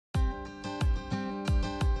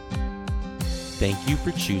Thank you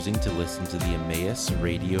for choosing to listen to the Emmaus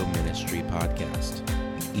Radio Ministry podcast.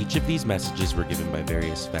 Each of these messages were given by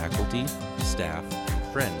various faculty, staff, and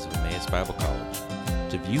friends of Emmaus Bible College.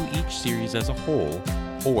 To view each series as a whole,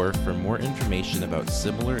 or for more information about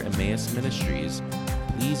similar Emmaus ministries,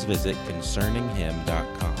 please visit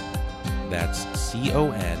concerninghim.com. That's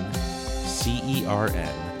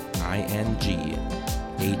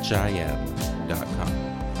Concerninghim.com.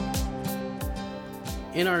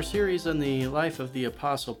 In our series on the life of the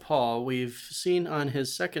Apostle Paul, we've seen on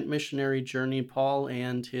his second missionary journey, Paul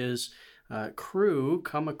and his crew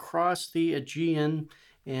come across the Aegean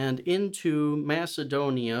and into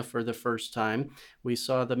Macedonia for the first time. We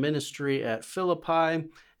saw the ministry at Philippi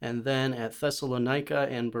and then at Thessalonica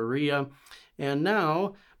and Berea. And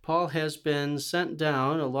now Paul has been sent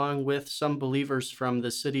down along with some believers from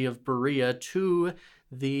the city of Berea to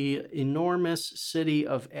the enormous city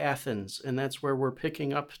of Athens. And that's where we're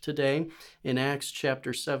picking up today in Acts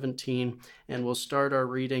chapter 17. And we'll start our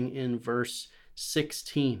reading in verse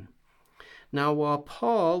 16. Now, while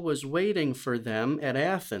Paul was waiting for them at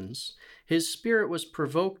Athens, his spirit was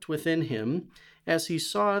provoked within him as he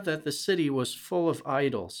saw that the city was full of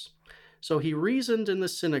idols. So he reasoned in the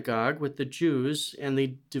synagogue with the Jews and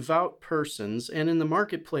the devout persons, and in the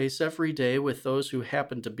marketplace every day with those who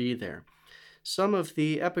happened to be there. Some of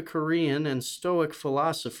the Epicurean and Stoic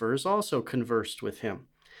philosophers also conversed with him.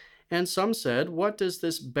 And some said, "What does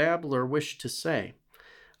this babbler wish to say?"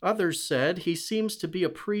 Others said, "He seems to be a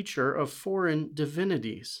preacher of foreign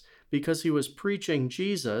divinities, because he was preaching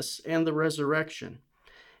Jesus and the resurrection."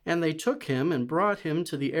 And they took him and brought him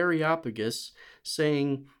to the Areopagus,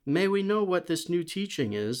 saying, "May we know what this new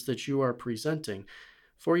teaching is that you are presenting?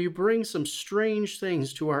 For you bring some strange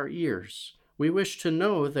things to our ears. We wish to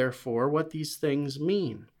know, therefore, what these things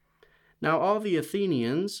mean." Now all the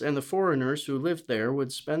Athenians and the foreigners who lived there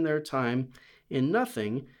would spend their time in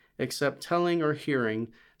nothing except telling or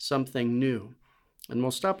hearing something new. And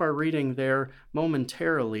we'll stop our reading there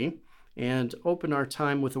momentarily and open our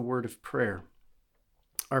time with a word of prayer.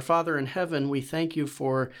 Our Father in heaven, we thank you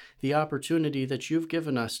for the opportunity that you've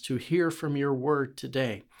given us to hear from your word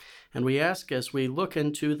today. And we ask, as we look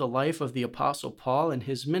into the life of the Apostle Paul and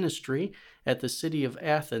his ministry at the city of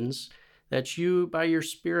Athens, that you, by your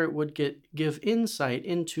Spirit, would give insight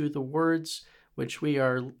into the words which we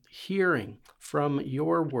are hearing from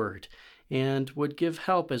your word, and would give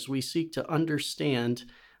help as we seek to understand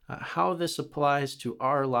how this applies to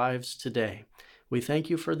our lives today. We thank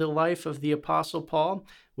you for the life of the Apostle Paul.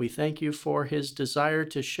 We thank you for his desire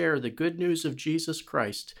to share the good news of Jesus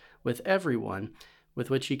Christ with everyone with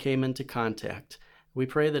which he came into contact. We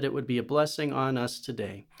pray that it would be a blessing on us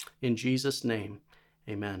today. In Jesus' name,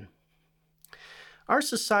 amen. Our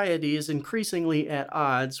society is increasingly at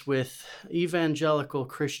odds with evangelical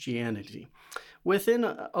Christianity. Within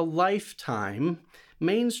a lifetime,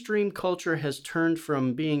 mainstream culture has turned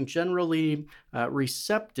from being generally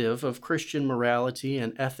receptive of Christian morality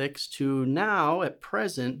and ethics to now, at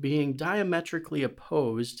present, being diametrically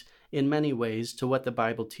opposed in many ways to what the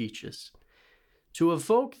Bible teaches. To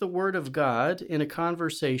evoke the Word of God in a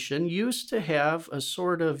conversation used to have a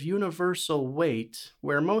sort of universal weight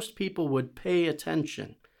where most people would pay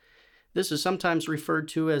attention. This is sometimes referred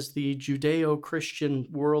to as the Judeo-Christian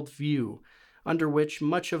worldview, under which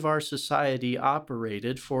much of our society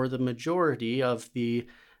operated for the majority of the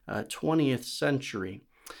 20th century.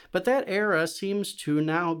 But that era seems to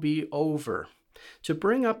now be over. To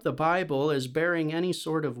bring up the Bible as bearing any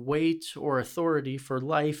sort of weight or authority for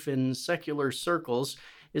life in secular circles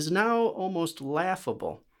is now almost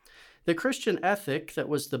laughable. The Christian ethic that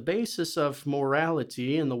was the basis of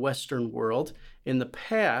morality in the Western world in the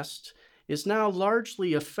past is now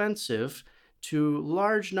largely offensive to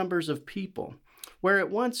large numbers of people. Where it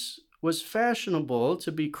once was fashionable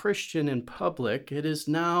to be Christian in public, it is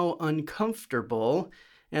now uncomfortable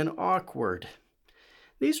and awkward.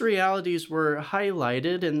 These realities were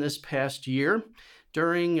highlighted in this past year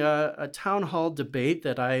during a town hall debate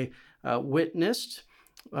that I witnessed,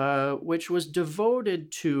 which was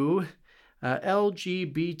devoted to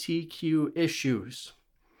LGBTQ issues.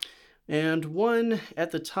 And one,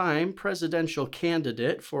 at the time, presidential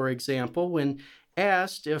candidate, for example, when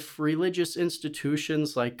asked if religious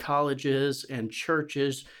institutions like colleges and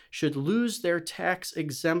churches should lose their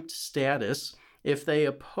tax-exempt status if they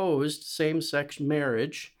opposed same-sex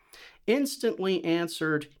marriage, instantly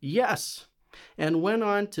answered yes, and went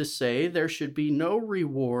on to say there should be no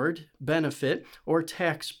reward, benefit, or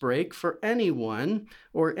tax break for anyone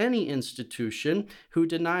or any institution who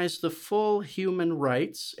denies the full human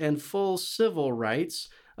rights and full civil rights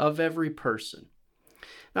of every person.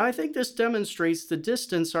 Now, I think this demonstrates the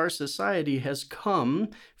distance our society has come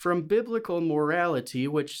from biblical morality,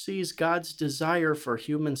 which sees God's desire for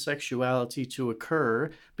human sexuality to occur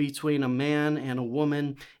between a man and a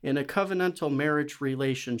woman in a covenantal marriage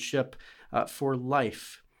relationship for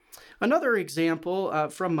life. Another example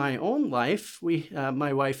from my own life,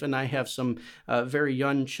 my wife and I have some very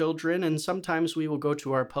young children, and sometimes we will go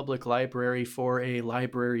to our public library for a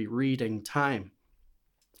library reading time.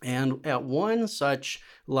 And at one such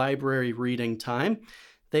library reading time,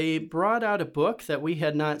 they brought out a book that we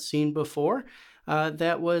had not seen before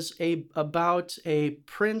that was about a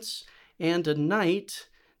prince and a knight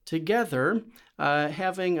together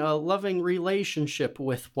having a loving relationship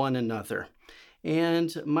with one another.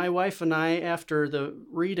 And my wife and I, after the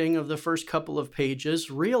reading of the first couple of pages,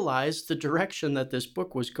 realized the direction that this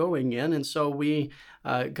book was going in. And so we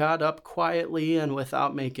got up quietly and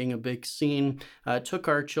without making a big scene, took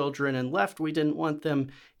our children and left. We didn't want them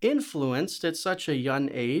influenced at such a young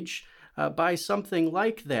age by something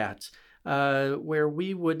like that, where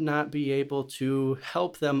we would not be able to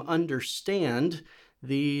help them understand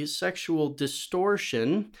the sexual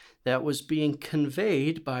distortion that was being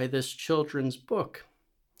conveyed by this children's book.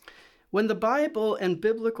 When the Bible and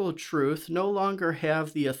biblical truth no longer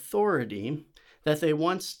have the authority that they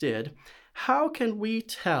once did, how can we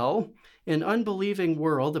tell an unbelieving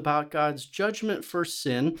world about God's judgment for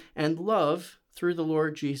sin and love through the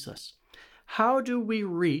Lord Jesus? How do we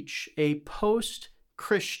reach a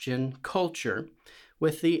post-Christian culture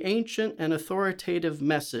with the ancient and authoritative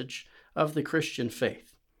message of the Christian faith?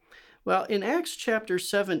 Well, in Acts chapter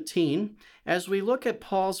 17, as we look at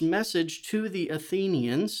Paul's message to the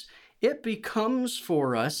Athenians, it becomes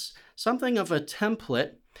for us something of a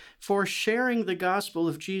template for sharing the gospel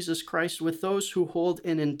of Jesus Christ with those who hold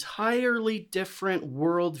an entirely different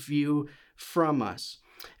worldview from us.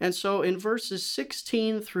 And so in verses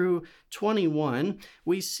 16 through 21,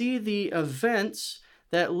 we see the events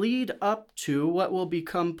that lead up to what will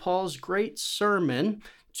become Paul's great sermon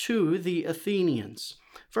to the Athenians.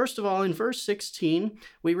 First of all, in verse 16,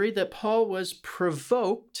 we read that Paul was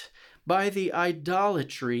provoked by the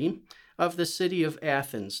idolatry of the city of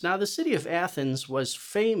Athens. Now, the city of Athens was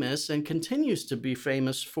famous and continues to be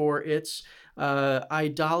famous for its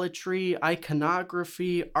idolatry,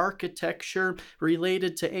 iconography, architecture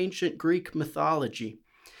related to ancient Greek mythology.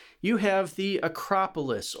 You have the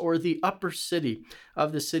Acropolis, or the upper city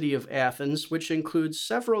of the city of Athens, which includes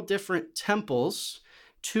several different temples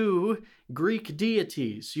to Greek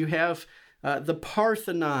deities. You have the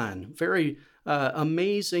Parthenon, very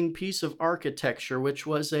amazing piece of architecture, which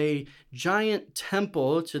was a giant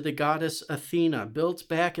temple to the goddess Athena, built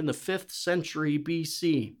back in the 5th century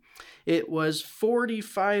BC. It was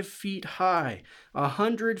 45 feet high,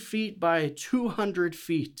 100 feet by 200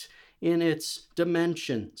 feet in its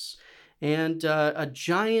dimensions. And a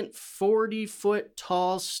giant 40-foot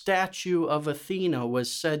tall statue of Athena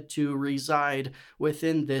was said to reside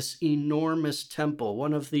within this enormous temple,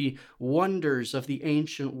 one of the wonders of the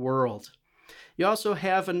ancient world. You also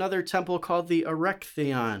have another temple called the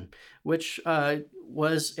Erechtheion, which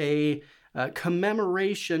was a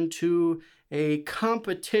commemoration to a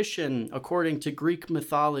competition, according to Greek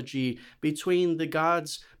mythology, between the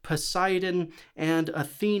gods Poseidon and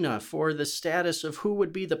Athena for the status of who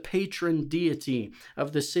would be the patron deity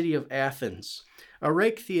of the city of Athens.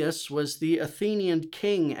 Erechtheus was the Athenian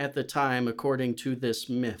king at the time, according to this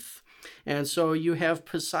myth. And so you have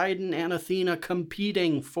Poseidon and Athena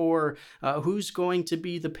competing for who's going to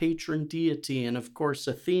be the patron deity. And of course,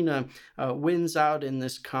 Athena wins out in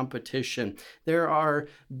this competition. There are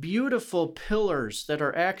beautiful pillars that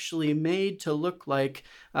are actually made to look like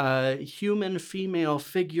human female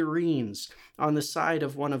figurines on the side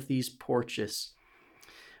of one of these porches.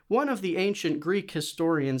 One of the ancient Greek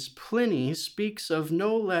historians, Pliny, speaks of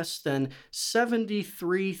no less than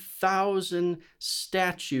 73,000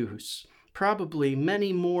 statues, probably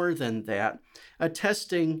many more than that,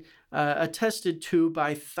 attested to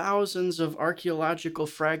by thousands of archaeological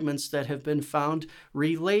fragments that have been found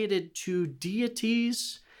related to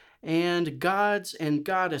deities and gods and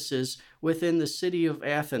goddesses within the city of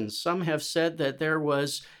Athens. Some have said that there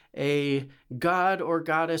was a god or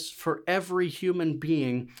goddess for every human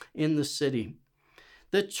being in the city.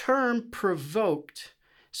 The term provoked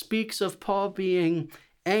speaks of Paul being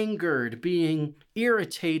angered, being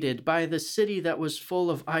irritated by the city that was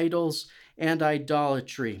full of idols and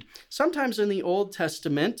idolatry. Sometimes in the Old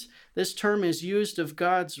Testament, this term is used of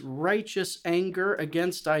God's righteous anger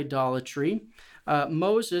against idolatry.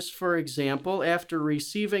 Moses, for example, after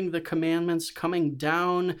receiving the commandments, coming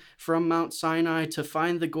down from Mount Sinai to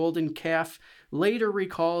find the golden calf, later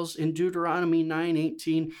recalls in Deuteronomy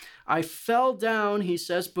 9:18, I fell down, he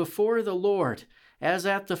says, before the Lord, as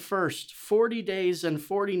at the first, 40 days and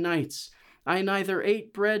 40 nights. I neither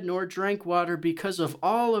ate bread nor drank water because of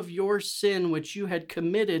all of your sin which you had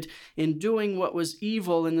committed in doing what was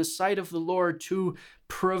evil in the sight of the Lord to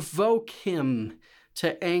provoke him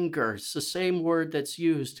to anger. It's the same word that's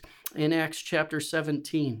used in Acts chapter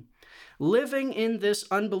 17. Living in this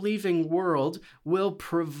unbelieving world will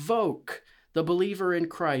provoke the believer in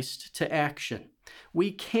Christ to action.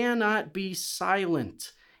 We cannot be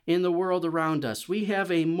silent in the world around us. We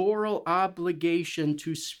have a moral obligation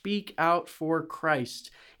to speak out for Christ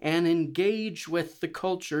and engage with the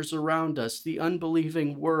cultures around us, the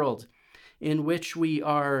unbelieving world in which we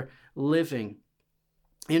are living.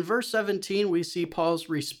 In verse 17, we see Paul's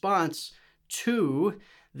response to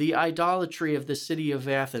the idolatry of the city of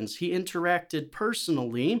Athens. He interacted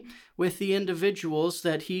personally with the individuals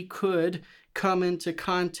that he could come into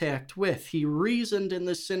contact with. He reasoned in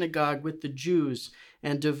the synagogue with the Jews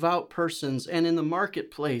and devout persons, and in the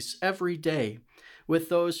marketplace every day with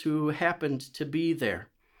those who happened to be there.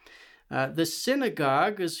 The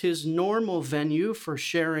synagogue is his normal venue for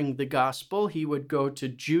sharing the gospel. He would go to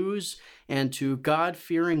Jews and to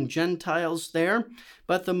God-fearing Gentiles there.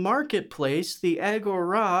 But the marketplace, the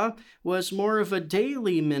agora, was more of a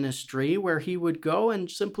daily ministry where he would go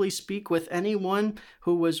and simply speak with anyone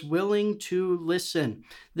who was willing to listen.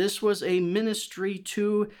 This was a ministry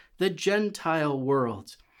to the Gentile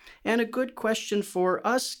world. And a good question for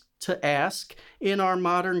us to ask in our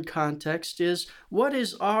modern context is, what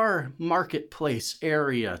is our marketplace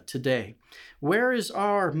area today? Where is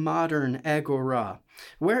our modern agora?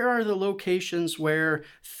 Where are the locations where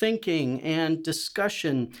thinking and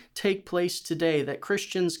discussion take place today that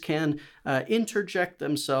Christians can interject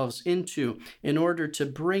themselves into in order to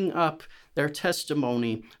bring up their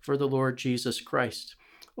testimony for the Lord Jesus Christ?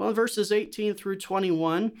 Well, in verses 18 through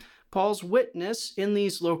 21, Paul's witness in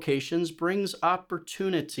these locations brings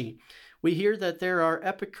opportunity. We hear that there are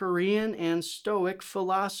Epicurean and Stoic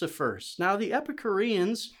philosophers. Now, the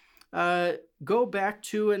Epicureans go back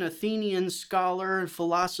to an Athenian scholar and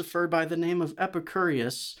philosopher by the name of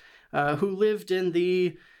Epicurus, who lived in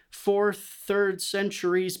the 4th, 3rd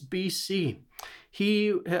centuries BC.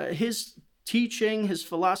 His teaching, his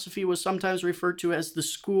philosophy was sometimes referred to as the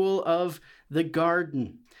school of the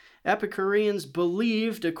garden. Epicureans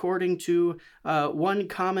believed, according to one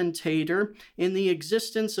commentator, in the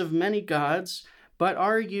existence of many gods, but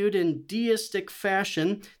argued in deistic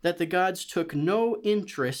fashion that the gods took no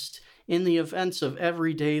interest in the events of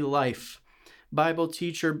everyday life. Bible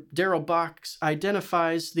teacher Darrell Box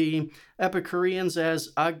identifies the Epicureans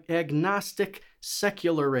as agnostic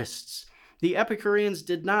secularists. The Epicureans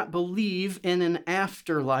did not believe in an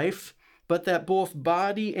afterlife, but that both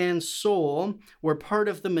body and soul were part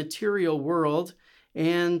of the material world,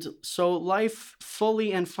 and so life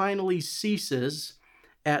fully and finally ceases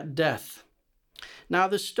at death. Now,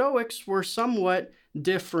 the Stoics were somewhat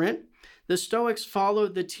different. The Stoics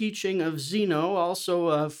followed the teaching of Zeno, also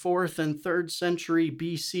a 4th and 3rd century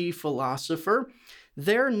BC philosopher.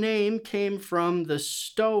 Their name came from the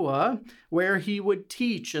Stoa, where he would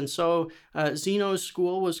teach, and so Zeno's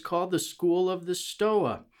school was called the School of the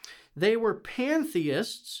Stoa. They were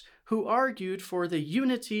pantheists who argued for the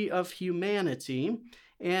unity of humanity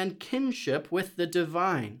and kinship with the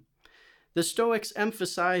divine. The Stoics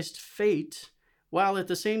emphasized fate, while at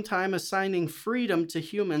the same time assigning freedom to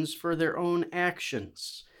humans for their own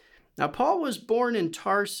actions. Now, Paul was born in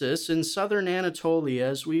Tarsus in southern Anatolia,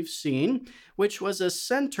 as we've seen, which was a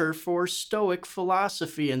center for Stoic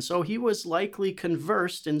philosophy, and so he was likely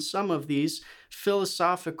conversed in some of these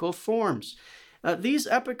philosophical forms. These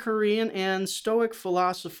Epicurean and Stoic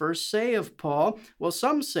philosophers say of Paul, well,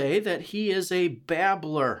 some say that he is a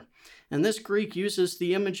babbler. And this Greek uses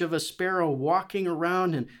the image of a sparrow walking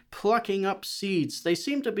around and plucking up seeds. They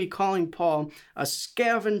seem to be calling Paul a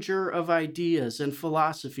scavenger of ideas and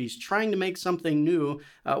philosophies, trying to make something new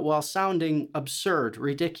while sounding absurd,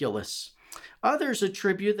 ridiculous. Others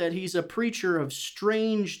attribute that he's a preacher of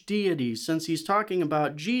strange deities, since he's talking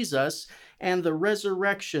about Jesus and the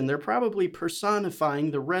resurrection. They're probably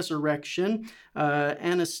personifying the resurrection.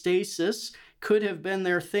 Anastasis could have been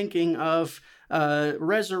their thinking of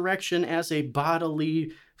resurrection as a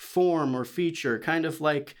bodily form or feature, kind of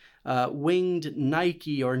like winged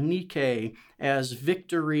Nike or Nike as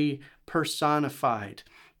victory personified.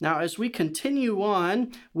 Now, as we continue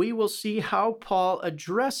on, we will see how Paul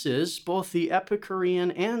addresses both the Epicurean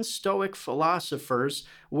and Stoic philosophers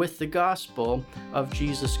with the gospel of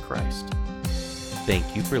Jesus Christ.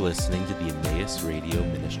 Thank you for listening to the Emmaus Radio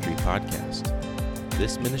Ministry podcast.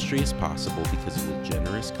 This ministry is possible because of the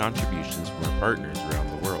generous contributions from our partners around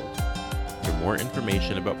the world. For more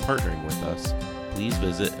information about partnering with us, please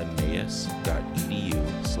visit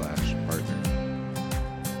emmaus.edu/partners.